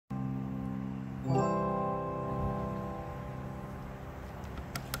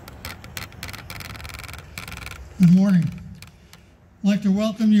Good morning. I'd like to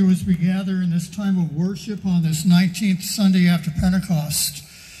welcome you as we gather in this time of worship on this 19th Sunday after Pentecost.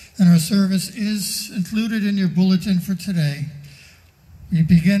 And our service is included in your bulletin for today. We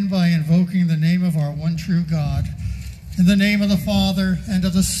begin by invoking the name of our one true God. In the name of the Father, and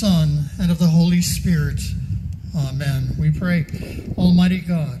of the Son, and of the Holy Spirit. Amen. We pray, Almighty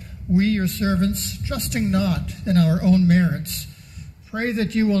God, we, your servants, trusting not in our own merits, pray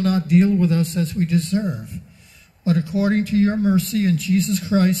that you will not deal with us as we deserve, but according to your mercy in Jesus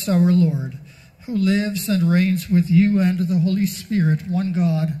Christ our Lord, who lives and reigns with you and the Holy Spirit, one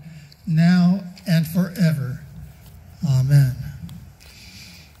God, now and forever. Amen.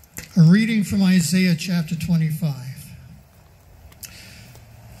 A reading from Isaiah chapter 25.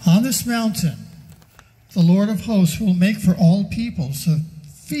 On this mountain, the Lord of hosts will make for all peoples a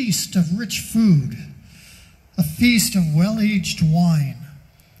feast of rich food, a feast of well-aged wine,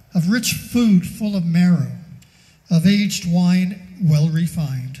 of rich food full of marrow, of aged wine well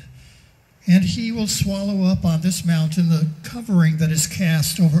refined. And he will swallow up on this mountain the covering that is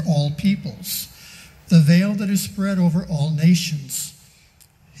cast over all peoples, the veil that is spread over all nations.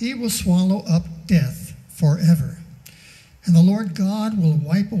 He will swallow up death forever. And the Lord God will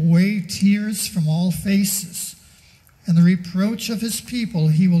wipe away tears from all faces, and the reproach of his people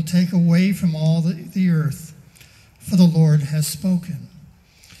he will take away from all the earth, for the Lord has spoken.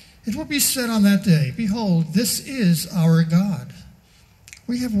 It will be said on that day, behold, this is our God.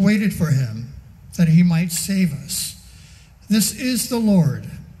 We have waited for him, that he might save us. This is the Lord.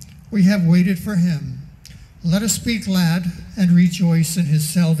 We have waited for him. Let us be glad and rejoice in his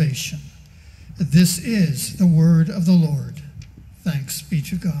salvation. This is the word of the Lord. Thanks be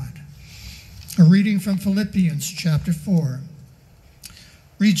to God. A reading from Philippians chapter 4.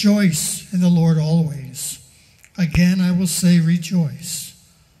 Rejoice in the Lord always. Again I will say rejoice.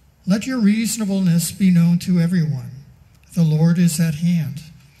 Let your reasonableness be known to everyone. The Lord is at hand.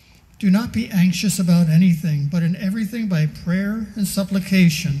 Do not be anxious about anything, but in everything by prayer and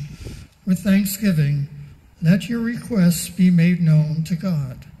supplication, with thanksgiving, let your requests be made known to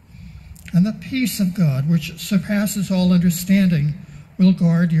God. And the peace of God, which surpasses all understanding, will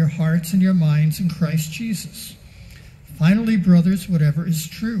guard your hearts and your minds in Christ Jesus. Finally, brothers, whatever is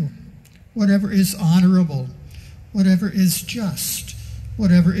true, whatever is honorable, whatever is just,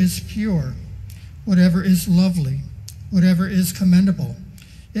 whatever is pure, whatever is lovely, whatever is commendable,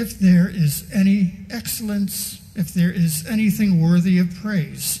 if there is any excellence, if there is anything worthy of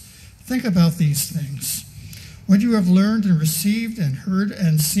praise, think about these things. What you have learned and received and heard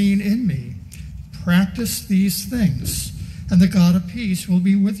and seen in me, practice these things, and the God of peace will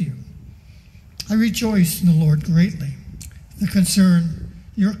be with you. I rejoice in the Lord greatly. That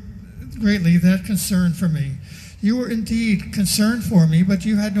concern for me. You were indeed concerned for me, but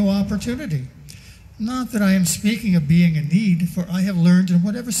you had no opportunity. Not that I am speaking of being in need, for I have learned in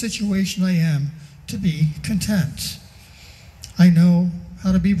whatever situation I am to be content. I know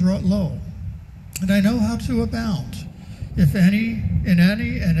how to be brought low, and I know how to abound. In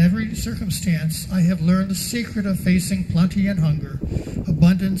any and every circumstance, I have learned the secret of facing plenty and hunger,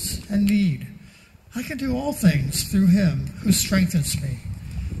 abundance and need. I can do all things through him who strengthens me.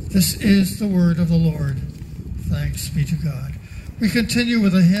 This is the word of the Lord. Thanks be to God. We continue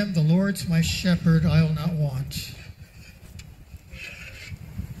with a hymn, The Lord's My Shepherd, I'll Not Want.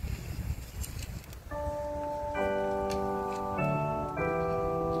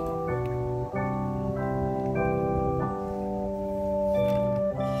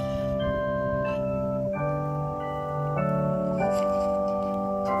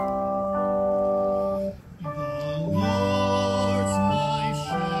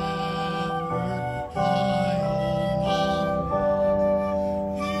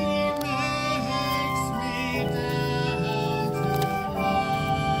 He makes me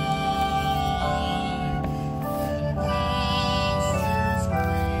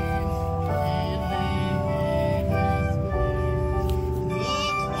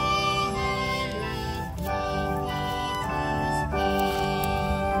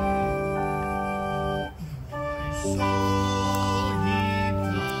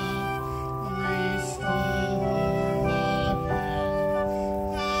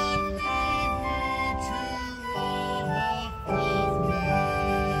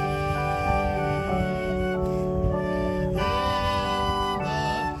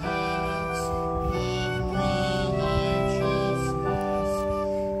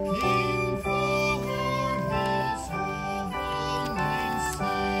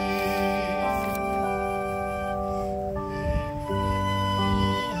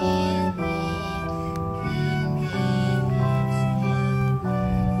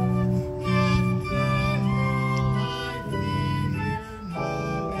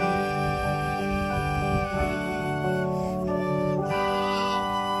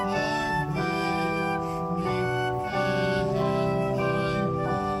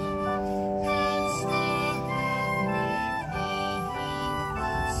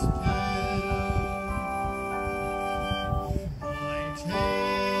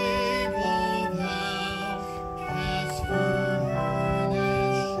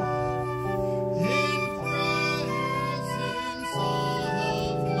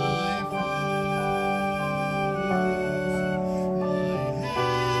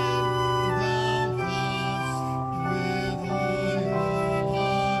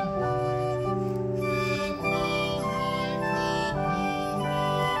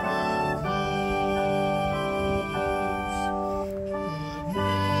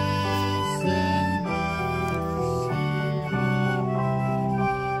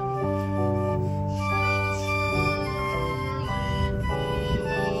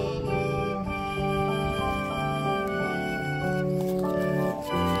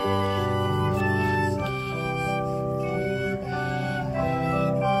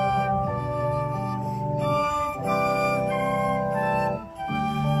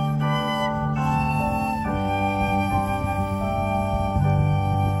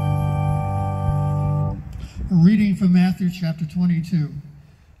A reading from Matthew chapter 22.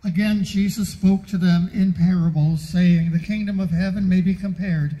 Again, Jesus spoke to them in parables, saying, "The kingdom of heaven may be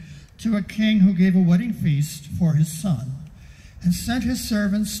compared to a king who gave a wedding feast for his son, and sent his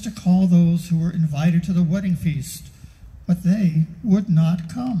servants to call those who were invited to the wedding feast, but they would not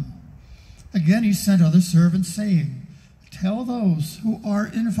come. Again he sent other servants, saying, 'Tell those who are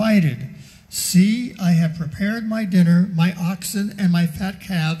invited, see, I have prepared my dinner, my oxen and my fat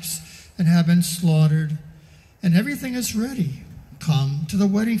calves, and have been slaughtered, and everything is ready. Come to the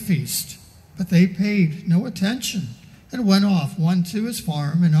wedding feast.' But they paid no attention, and went off, one to his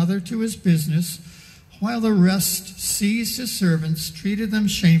farm, another to his business, while the rest seized his servants, treated them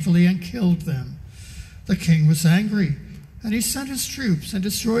shamefully, and killed them. The king was angry, and he sent his troops and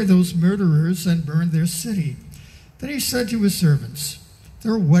destroyed those murderers and burned their city. Then he said to his servants,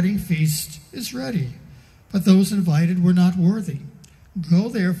 'Their wedding feast is ready, but those invited were not worthy. Go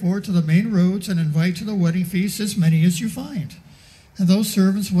therefore to the main roads and invite to the wedding feast as many as you find.' And those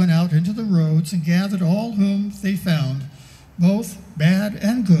servants went out into the roads and gathered all whom they found, both bad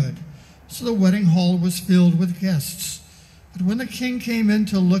and good. So the wedding hall was filled with guests. But when the king came in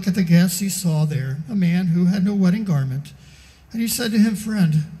to look at the guests, he saw there a man who had no wedding garment. And he said to him,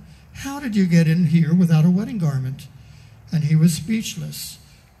 'Friend, how did you get in here without a wedding garment?' And he was speechless.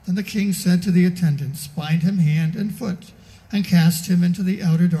 Then the king said to the attendants, 'Bind him hand and foot, and cast him into the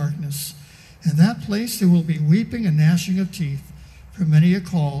outer darkness. In that place there will be weeping and gnashing of teeth, for many are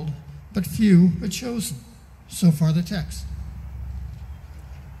called, but few are chosen.'" So far the text.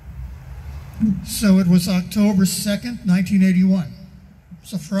 So it was October 2nd, 1981.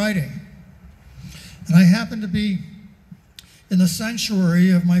 It's a Friday. And I happened to be in the sanctuary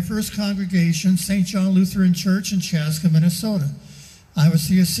of my first congregation, St. John Lutheran Church in Chaska, Minnesota. I was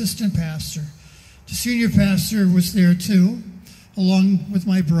the assistant pastor. The senior pastor was there too, along with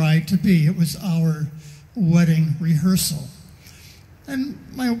my bride-to-be. It was our wedding rehearsal. And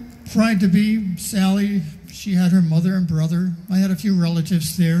my bride-to-be, Sally, she had her mother and brother. I had a few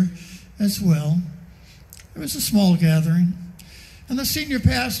relatives there as well. It was a small gathering. And the senior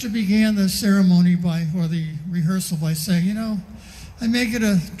pastor began the ceremony or the rehearsal by saying, I make it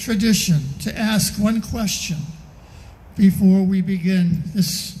a tradition to ask one question before we begin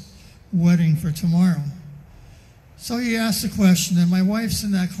this wedding for tomorrow. So he asked the question, and my wife's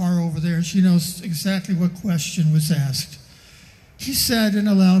in that car over there, and she knows exactly what question was asked. He said in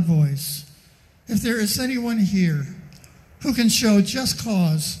a loud voice, "If there is anyone here who can show just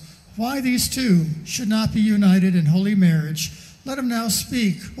cause why these two should not be united in holy marriage, let him now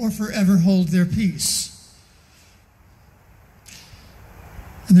speak or forever hold their peace."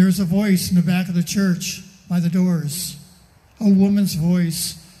 And there was a voice in the back of the church by the doors, a woman's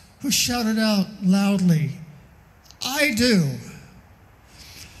voice, who shouted out loudly, "I do."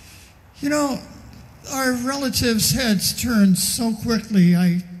 Our relatives' heads turned so quickly,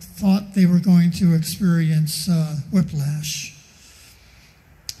 I thought they were going to experience whiplash.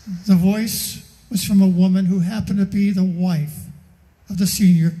 The voice was from a woman who happened to be the wife of the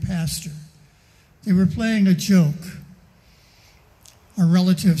senior pastor. They were playing a joke. Our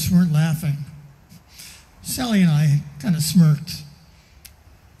relatives weren't laughing. Sally and I kind of smirked.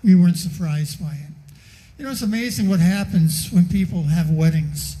 We weren't surprised by it. It's amazing what happens when people have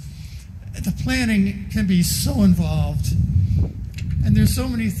weddings. The planning can be so involved, and there's so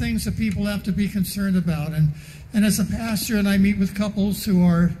many things that people have to be concerned about. And as a pastor, and I meet with couples who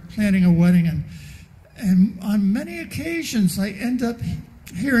are planning a wedding, and on many occasions I end up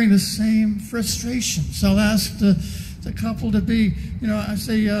hearing the same frustrations. I'll ask the couple to be, I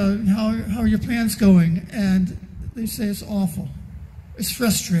say, how are your plans going? And they say, "It's awful. It's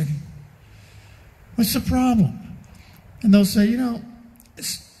frustrating. What's the problem?" And they'll say,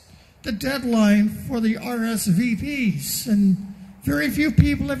 "It's the deadline for the RSVPs, and very few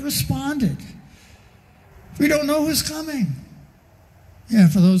people have responded. We don't know who's coming." Yeah,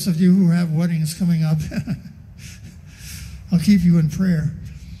 for those of you who have weddings coming up, I'll keep you in prayer.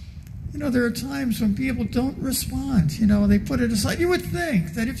 There are times when people don't respond. They put it aside. You would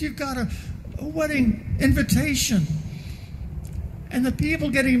think that if you've got a wedding invitation and the people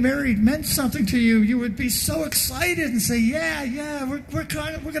getting married meant something to you, you would be so excited and say, yeah, we're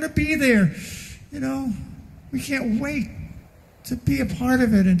going to be there. We can't wait to be a part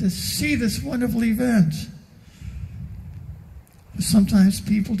of it and to see this wonderful event. But sometimes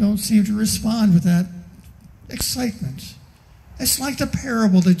people don't seem to respond with that excitement. It's like the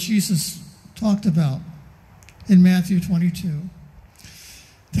parable that Jesus talked about in Matthew 22.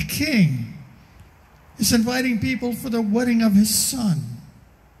 The king is inviting people for the wedding of his son.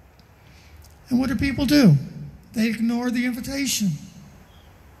 And what do people do? They ignore the invitation.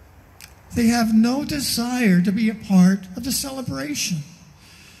 They have no desire to be a part of the celebration.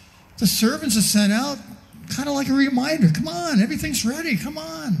 The servants are sent out kind of like a reminder. Come on, everything's ready. Come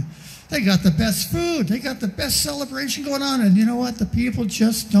on. They got the best food. They got the best celebration going on. And you know what? The people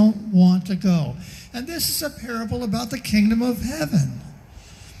just don't want to go. And this is a parable about the kingdom of heaven.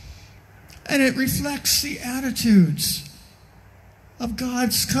 And it reflects the attitudes of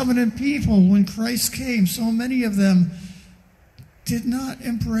God's covenant people when Christ came. So many of them did not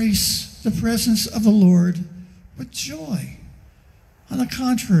embrace the presence of the Lord with joy. On the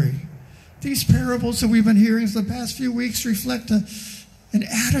contrary, these parables that we've been hearing for the past few weeks reflect an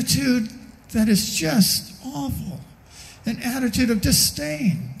attitude that is just awful, an attitude of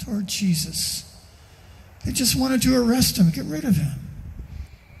disdain toward Jesus. They just wanted to arrest him, get rid of him.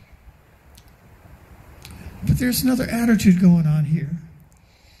 But there's another attitude going on here.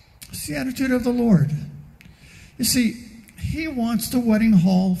 It's the attitude of the Lord. You see, he wants the wedding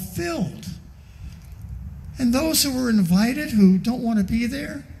hall filled. And those who were invited who don't want to be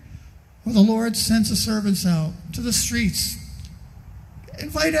there, well, the Lord sends the servants out to the streets.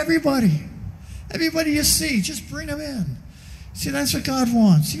 Invite everybody. Everybody you see, just bring them in. See, that's what God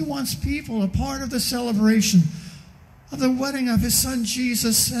wants. He wants people a part of the celebration of the wedding of his son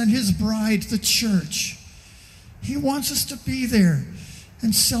Jesus and his bride, the church. He wants us to be there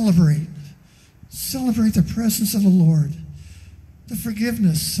and celebrate. Celebrate the presence of the Lord, the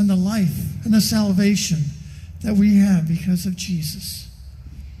forgiveness and the life and the salvation that we have because of Jesus.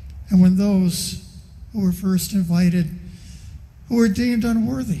 And when those who were first invited, who were deemed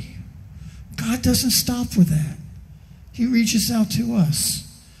unworthy, God doesn't stop with that. He reaches out to us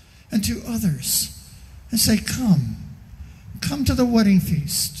and to others and say, come to the wedding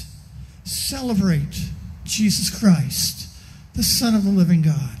feast. Celebrate Jesus Christ, the Son of the living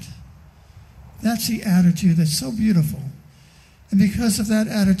God. That's the attitude that's so beautiful. And because of that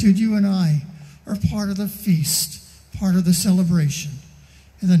attitude, you and I are part of the feast, part of the celebration.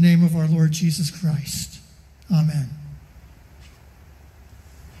 In the name of our Lord Jesus Christ. Amen.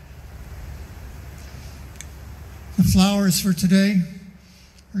 The flowers for today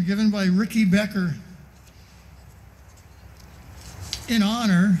are given by Ricky Becker in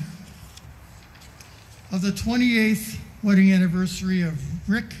honor of the 28th wedding anniversary of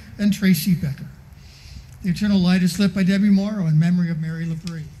Rick and Tracy Becker. The eternal light is lit by Debbie Morrow in memory of Mary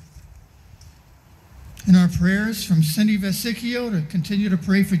LaBrie. In our prayers from Cindy Vesicchio to continue to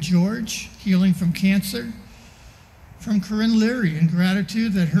pray for George, healing from cancer. From Corinne Leary, in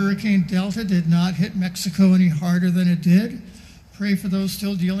gratitude that Hurricane Delta did not hit Mexico any harder than it did. Pray for those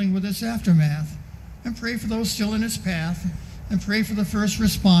still dealing with its aftermath. And pray for those still in its path. And pray for the first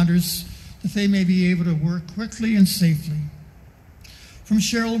responders that they may be able to work quickly and safely. From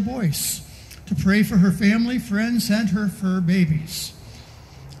Cheryl Boyce, to pray for her family, friends, and her fur babies.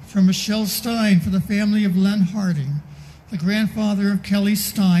 From Michelle Stein for the family of Len Harding, the grandfather of Kelly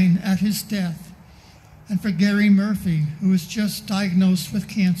Stein at his death, and for Gary Murphy, who was just diagnosed with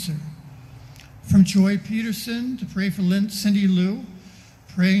cancer. From Joy Peterson to pray for Cindy Lou,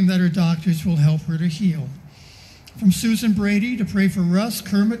 praying that her doctors will help her to heal. From Susan Brady to pray for Russ,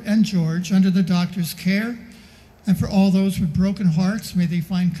 Kermit, and George under the doctor's care, and for all those with broken hearts, may they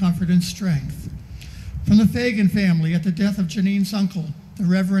find comfort and strength. From the Fagan family at the death of Janine's uncle, the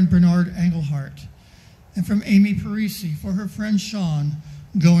Reverend Bernard Engelhart, and from Amy Parisi for her friend Sean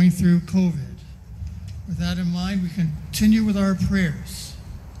going through COVID. With that in mind, we continue with our prayers.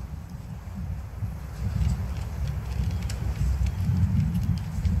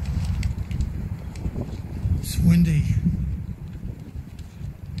 It's windy.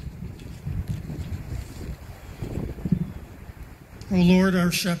 O Lord,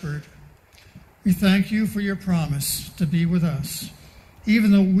 our shepherd, we thank you for your promise to be with us.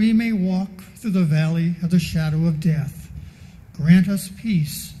 Even though we may walk through the valley of the shadow of death, grant us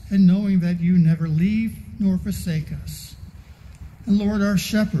peace in knowing that you never leave nor forsake us. And Lord, our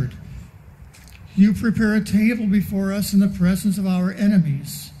shepherd, you prepare a table before us in the presence of our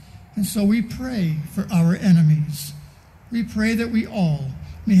enemies. And so we pray for our enemies. We pray that we all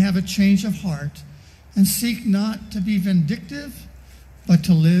may have a change of heart and seek not to be vindictive, but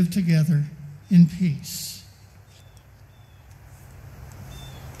to live together in peace.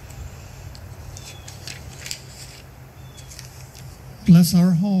 Bless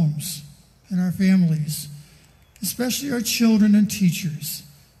our homes and our families, especially our children and teachers,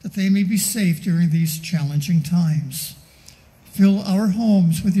 that they may be safe during these challenging times. Fill our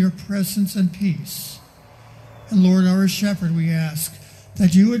homes with your presence and peace. And Lord, our shepherd, we ask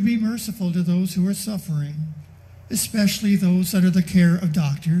that you would be merciful to those who are suffering, especially those under the care of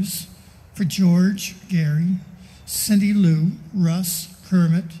doctors, for George, Gary, Cindy Lou, Russ,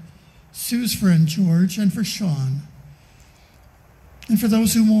 Kermit, Sue's friend George, and for Sean. And for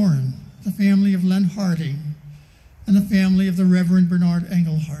those who mourn, the family of Len Harding, and the family of the Reverend Bernard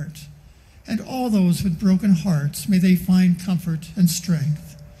Engelhardt, and all those with broken hearts, may they find comfort and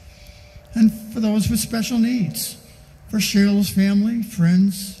strength. And for those with special needs, for Cheryl's family,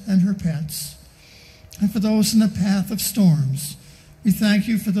 friends, and her pets, and for those in the path of storms, we thank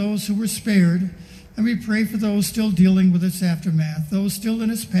you for those who were spared, and we pray for those still dealing with its aftermath, those still in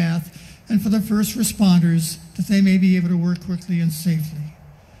its path, and for the first responders, that they may be able to work quickly and safely.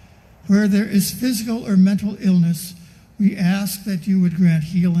 Where there is physical or mental illness, we ask that you would grant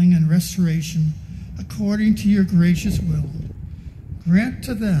healing and restoration according to your gracious will. Grant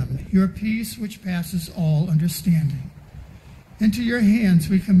to them your peace which passes all understanding. Into your hands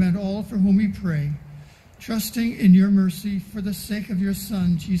we commend all for whom we pray, trusting in your mercy for the sake of your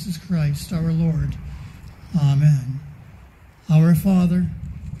Son, Jesus Christ, our Lord. Amen. Our Father,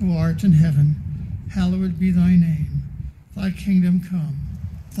 who art in heaven, hallowed be thy name. Thy kingdom come.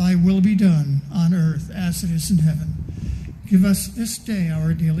 Thy will be done on earth as it is in heaven. Give us this day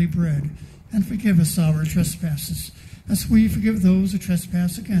our daily bread, and forgive us our trespasses, as we forgive those who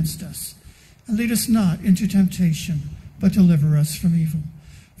trespass against us. And lead us not into temptation, but deliver us from evil.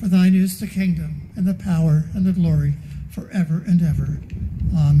 For thine is the kingdom, and the power, and the glory, forever and ever.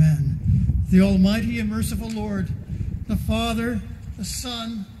 Amen. The Almighty and merciful Lord, the Father, the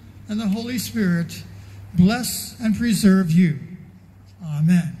Son, and the Holy Spirit, bless and preserve you.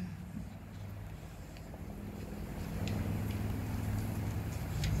 Amen.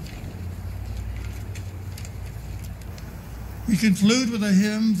 We conclude with a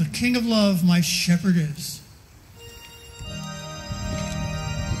hymn, "The King of Love, My Shepherd Is."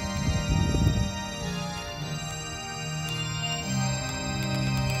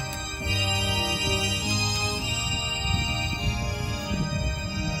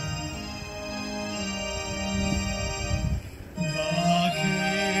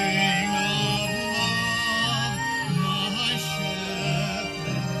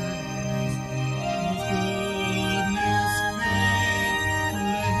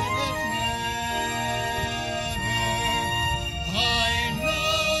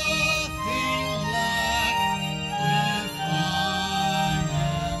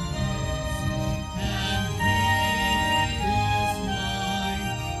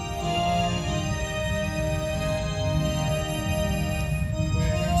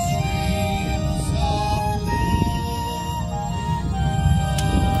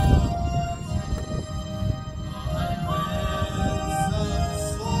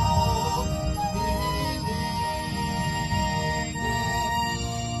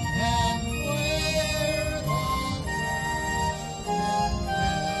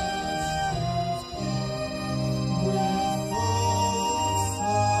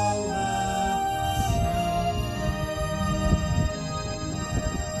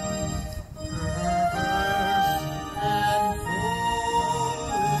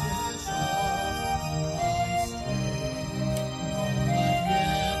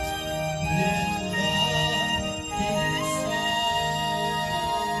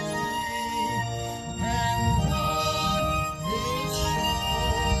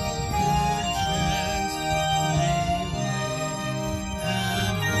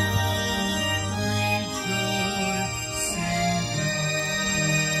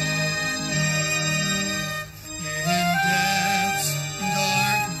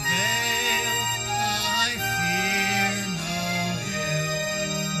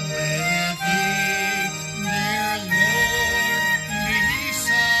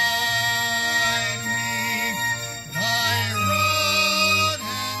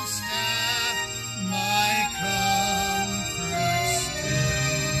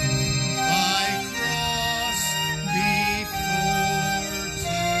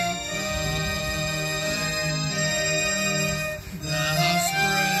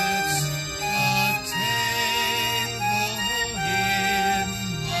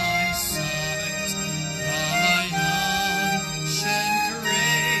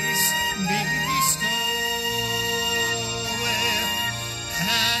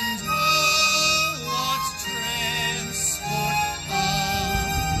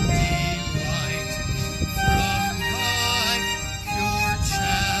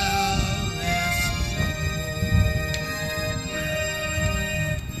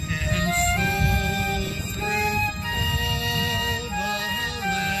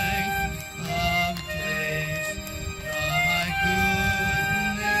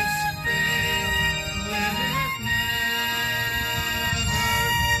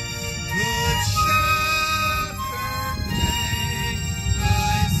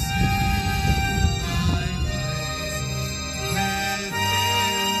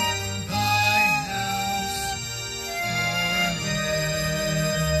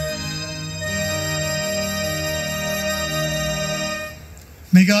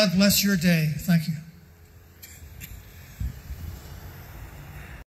 May God bless your day. Thank you.